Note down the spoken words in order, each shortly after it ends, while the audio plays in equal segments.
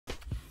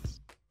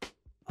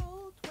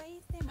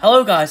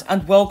Hello guys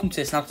and welcome to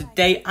this. Now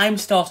today I'm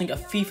starting a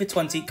FIFA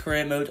 20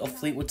 career mode of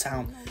Fleetwood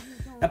Town.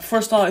 Now before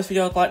I start this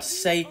video I'd like to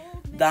say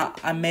that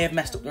I may have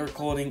messed up the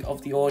recording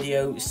of the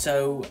audio,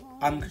 so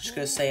I'm just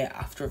going to say it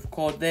after I've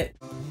recorded it.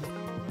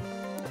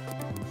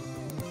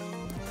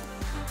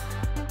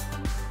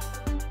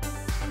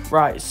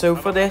 Right, so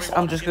for this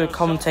I'm just going to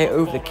commentate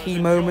over the key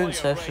moments,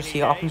 so let's just see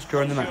what happens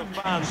during the match.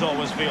 Fans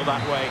always feel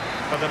that way,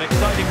 but an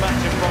exciting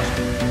match in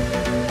prospect.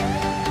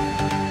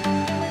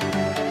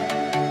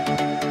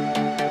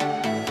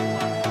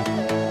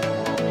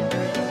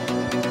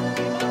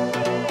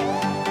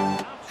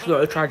 Should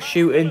have tried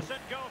shooting.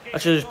 I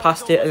should have just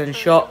passed it and then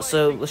shot,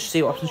 so let's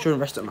see what happens during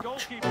the rest of the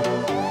match.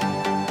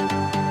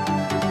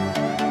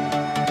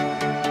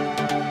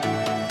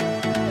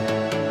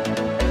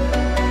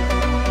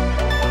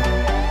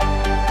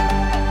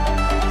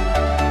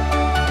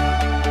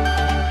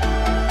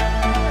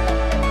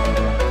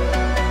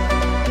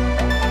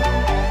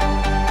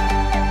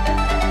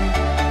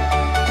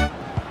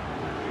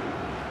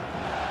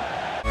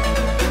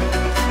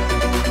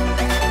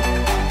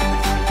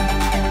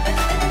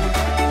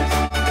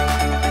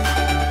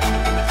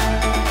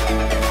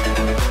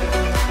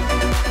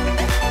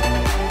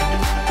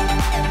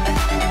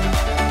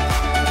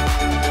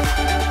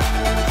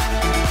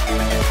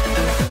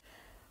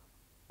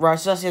 Right,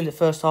 so that's the end of the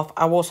first half.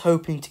 I was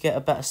hoping to get a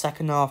better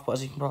second half, but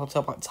as you can probably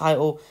tell by the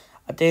title,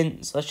 I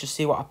didn't. So let's just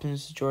see what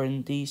happens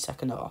during the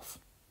second half.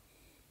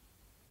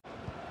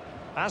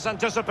 As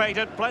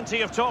anticipated,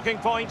 plenty of talking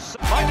points.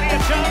 Might be a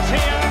chance here.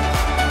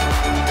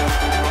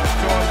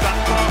 Towards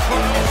that far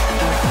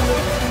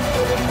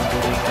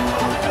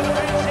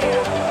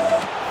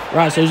post.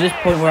 Right, so there's this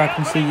point where I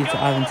conceded to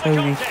Ivan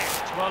Toney.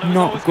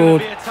 Not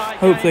good.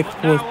 Hopefully I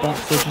can pull us back,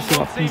 so let's just see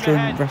what happens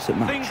during the rest of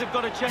the match.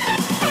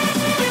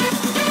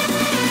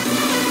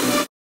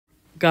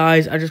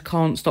 Guys, I just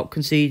can't stop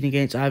conceding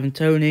against Ivan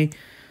Toney.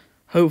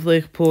 Hopefully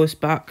I can pull this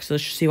back, so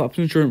let's just see what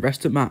happens during the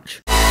rest of the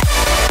match.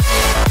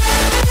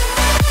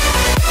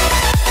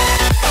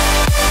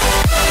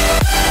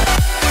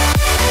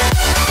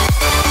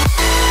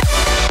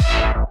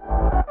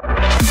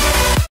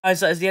 Guys,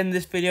 that is the end of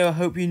this video. I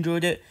hope you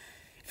enjoyed it.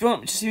 If you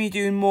want to see me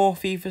doing more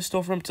FIFA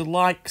stuff, remember to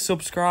like,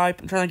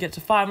 subscribe. I'm trying to get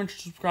to 500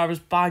 subscribers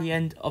by the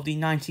end of the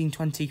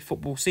 1920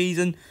 football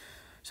season.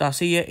 So I'll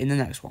see you in the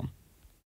next one.